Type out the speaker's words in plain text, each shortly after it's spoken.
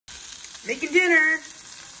Making dinner.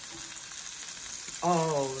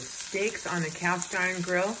 Oh, steaks on a cast iron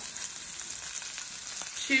grill.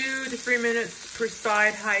 2 to 3 minutes per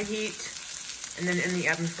side, high heat, and then in the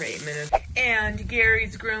oven for 8 minutes. And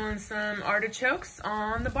Gary's grilling some artichokes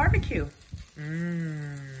on the barbecue.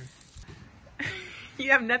 Mmm.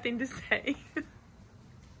 You have nothing to say.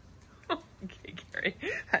 Okay, Gary,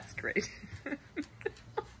 that's great.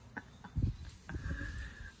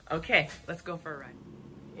 Okay, let's go for a ride.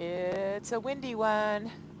 It's a windy one,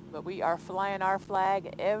 but we are flying our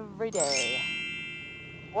flag every day.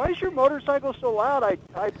 Why is your motorcycle so loud?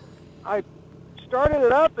 I started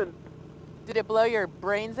it up and... Did it blow your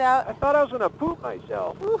brains out? I thought I was going to poop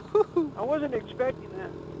myself. I wasn't expecting that.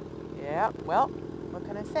 Yeah, well, what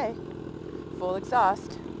can I say? Full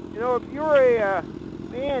exhaust. You know, if you were a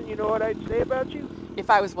man, you know what I'd say about you? If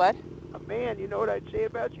I was what? A man, you know what I'd say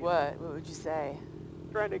about you? What? What would you say?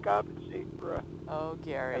 Trying to compensate for a... Oh,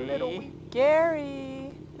 Gary. A little week.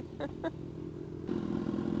 Gary!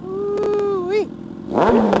 Ooh-wee.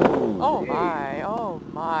 Oh my, oh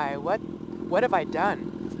my, what have I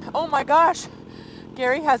done? Oh my gosh!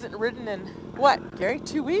 Gary hasn't ridden in, what, Gary,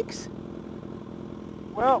 2 weeks?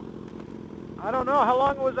 Well, I don't know. How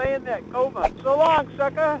long was I in that coma? So long,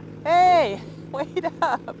 sucker! Hey, wait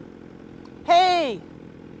up! Hey!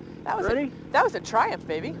 Ready? That was a triumph,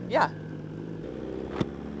 baby. Yeah.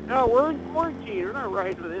 No, we're in quarantine. We're not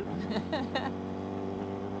riding with it.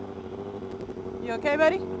 You okay,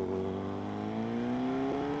 buddy?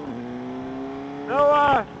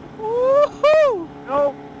 No, Woohoo!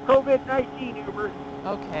 no COVID-19 humor.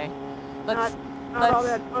 Okay. Not all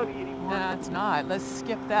that funny anymore. No, it's not. Let's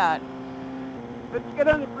skip that. Let's get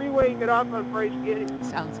on the freeway and get off on Bryce Canyon.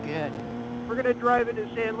 Sounds good. We're going to drive into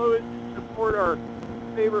San Luis and support our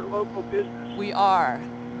favorite local business. We are.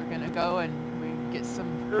 We're going to go and we get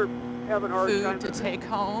some They're having a hard time food to with it. take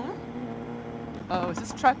home. Oh, is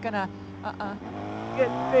this truck gonna...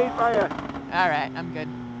 Getting paid by a... All right, I'm good.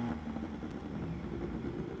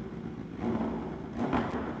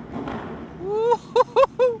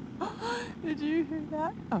 Woo-hoo-hoo-hoo. Did you hear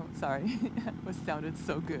that? Oh, sorry. It sounded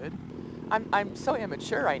so good. I'm so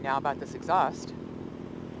immature right now about this exhaust.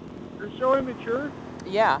 You're so immature?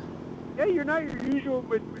 Yeah. Yeah, you're not your usual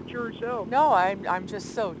mature self. No, I'm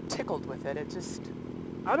just so tickled with it. It just...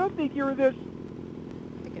 I don't think you were this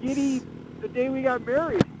I think giddy the day we got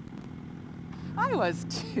married. I was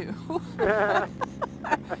too.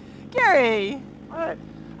 Gary! What?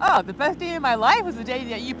 Oh, the best day of my life was the day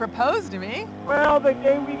that you proposed to me. Well, the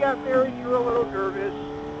day we got married, you were a little nervous.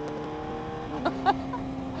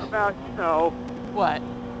 About, you know. What?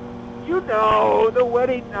 You know, the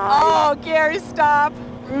wedding night. Oh, Gary, stop.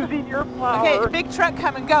 Losing your flower. Okay, big truck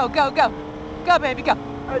coming. Go, go, go. Go, baby, go.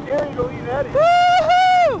 How dare you to leave that in?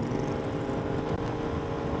 Woohoo!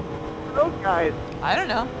 Those guys. I don't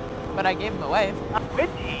know, but I gave him a wave.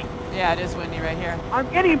 Windy. Yeah, it is windy right here. I'm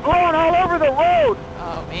getting blown all over the road.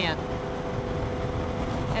 Oh, man.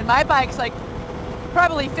 And my bike's like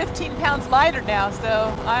probably 15 pounds lighter now,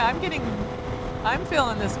 so I'm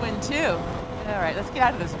feeling this wind too. All right, let's get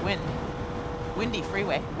out of this windy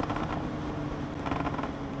freeway.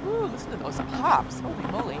 Ooh, listen to those pops. Holy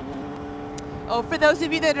moly. Oh, for those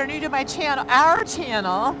of you that are new to my channel, our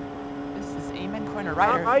channel, this is AmenCornerRider.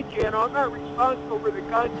 Not my channel. I'm not responsible for the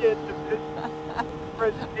content of this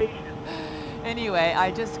presentation. Anyway,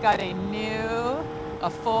 I just got a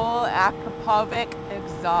full Akrapovic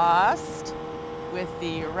exhaust with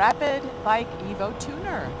the Rapid Bike Evo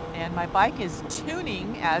tuner, and my bike is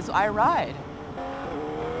tuning as I ride.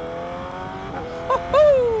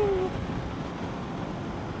 Woohoo!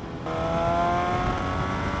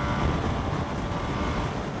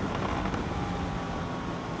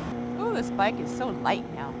 Ooh, this bike is so light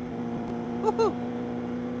now. Woohoo!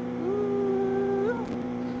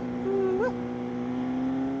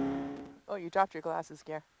 Oh, you dropped your glasses,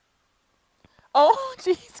 Gary. Oh,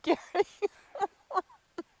 geez, Gary.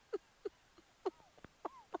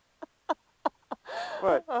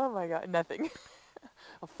 What? Oh my God, nothing.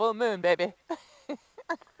 A full moon, baby.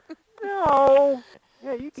 No.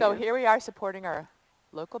 Yeah, you can. So here we are supporting our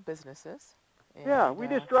local businesses. And, yeah, we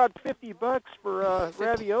just dropped $50 for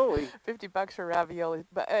ravioli. $50 for ravioli,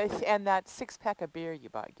 but and that 6-pack of beer you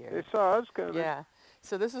bought, Gary. They saw us coming. Yeah.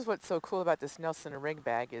 So this is what's so cool about this Nelson rig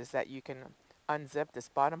bag is that you can unzip this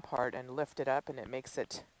bottom part and lift it up, and it makes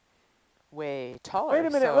it way taller. Wait a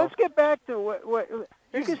minute. So Let's get back to what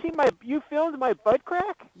you can see. You filmed my butt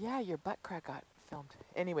crack. yeah, your butt crack got filmed.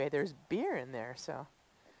 Anyway, there's beer in there, so.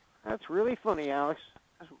 That's really funny, Alex.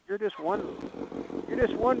 You're just one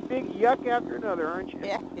big yuck after another, aren't you?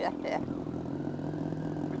 Yeah, yeah, yeah.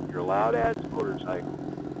 With your loud ass motorcycle.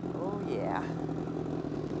 Oh Yeah.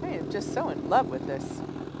 I am just so in love with this.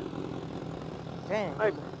 Dang.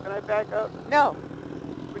 Hi, can I back up? No.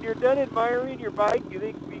 When you're done admiring your bike, you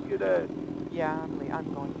think we could, Yeah,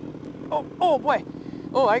 I'm going. Oh boy.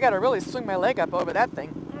 Oh, I gotta really swing my leg up over that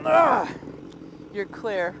thing. Ugh. You're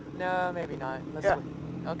clear. No, maybe not. Yeah.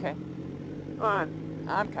 Okay. Come on,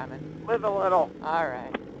 I'm coming. live a little. All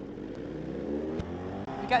right.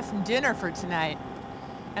 We got some dinner for tonight,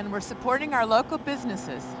 and we're supporting our local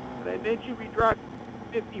businesses. Did I mention we dropped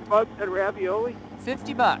 $50 at ravioli?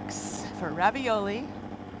 $50 for ravioli,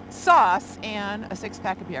 sauce, and a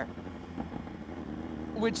 6-pack of beer,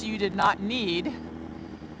 which you did not need.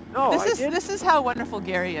 No, I didn't. This is how wonderful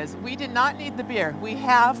Gary is. We did not need the beer. We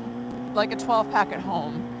have like a 12-pack at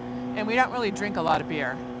home, and we don't really drink a lot of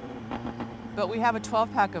beer. But we have a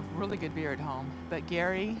 12-pack of really good beer at home. But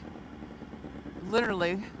Gary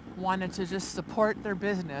literally wanted to just support their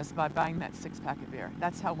business by buying that 6-pack of beer.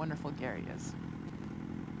 That's how wonderful Gary is.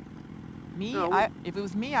 Me, No, if it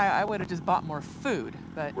was me, I would have just bought more food.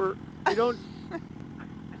 But we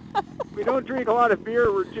don't drink a lot of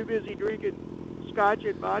beer. We're too busy drinking scotch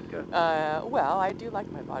and vodka. Well, I do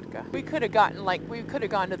like my vodka. We could have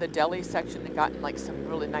gone to the deli section and gotten like some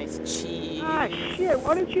really nice cheese. Ah, shit!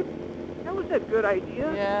 Why didn't you? That was a good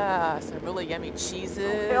idea. Yeah, some really yummy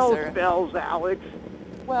cheeses. Oh, hell's bells, Alex.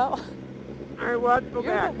 Well, all right, well, let's go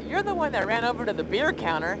back. You're the one that ran over to the beer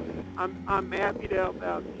counter. I'm happy to help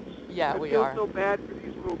out. Yeah, we are. are. I feel so bad for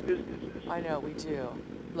these little businesses. I know, we do.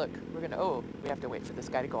 Look, we have to wait for this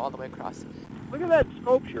guy to go all the way across. Look at that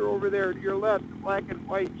sculpture over there to your left, the black and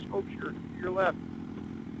white sculpture to your left.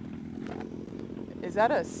 Is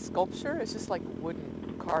that a sculpture? It's just like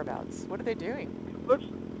wooden carve-outs. What are they doing?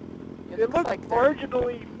 It looks like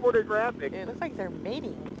marginally photographic. It looks like they're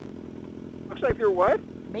mating. Looks like they're what?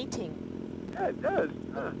 Mating. Yeah, it does.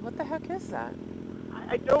 What the heck is that?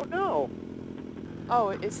 I don't know. Oh,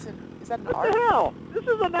 is that an art? What the hell? This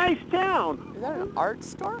is a nice town. Is that an art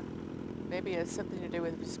store? Maybe it's something to do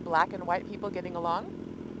with just black and white people getting along?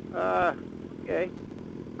 Okay.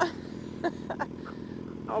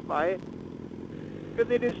 I'll buy it. Could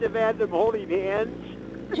they just have had them holding hands?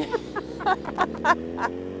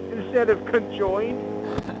 Instead of conjoined?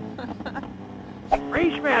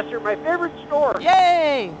 Rangemaster, my favorite store.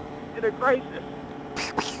 Yay! In a crisis.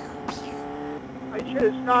 I should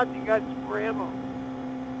have stopped and got some more ammo.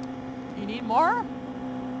 You need more?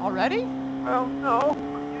 Already? Well, no.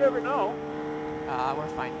 You never know. We're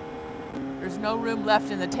fine. There's no room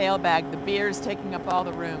left in the tail bag. The beer's taking up all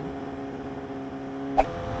the room.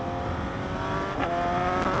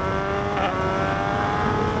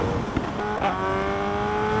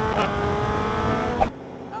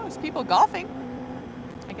 Oh, there's people golfing.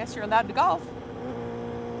 I guess you're allowed to golf.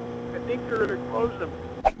 I think they're going to close them.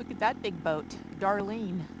 Look at that big boat.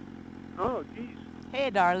 Darlene. Oh, geez.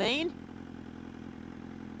 Hey, Darlene.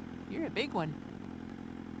 You're a big one.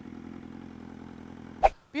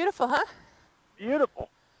 Beautiful, huh? Beautiful.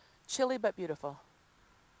 Chilly but beautiful.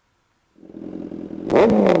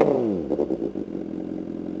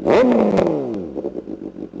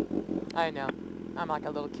 I know. I'm like a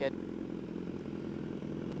little kid.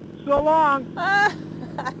 So long.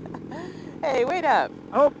 Hey, wait up.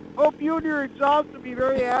 Hope you and your exhaust will be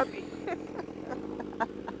very happy.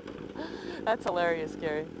 That's hilarious,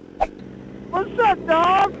 Gary. What's up,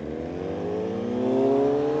 dog?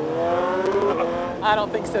 I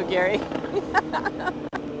don't think so, Gary.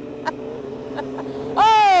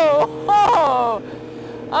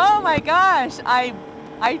 Oh my gosh. I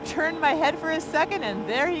turned my head for a second and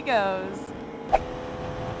there he goes.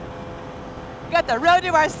 We got the road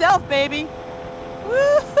to ourselves, baby.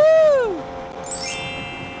 Woohoo!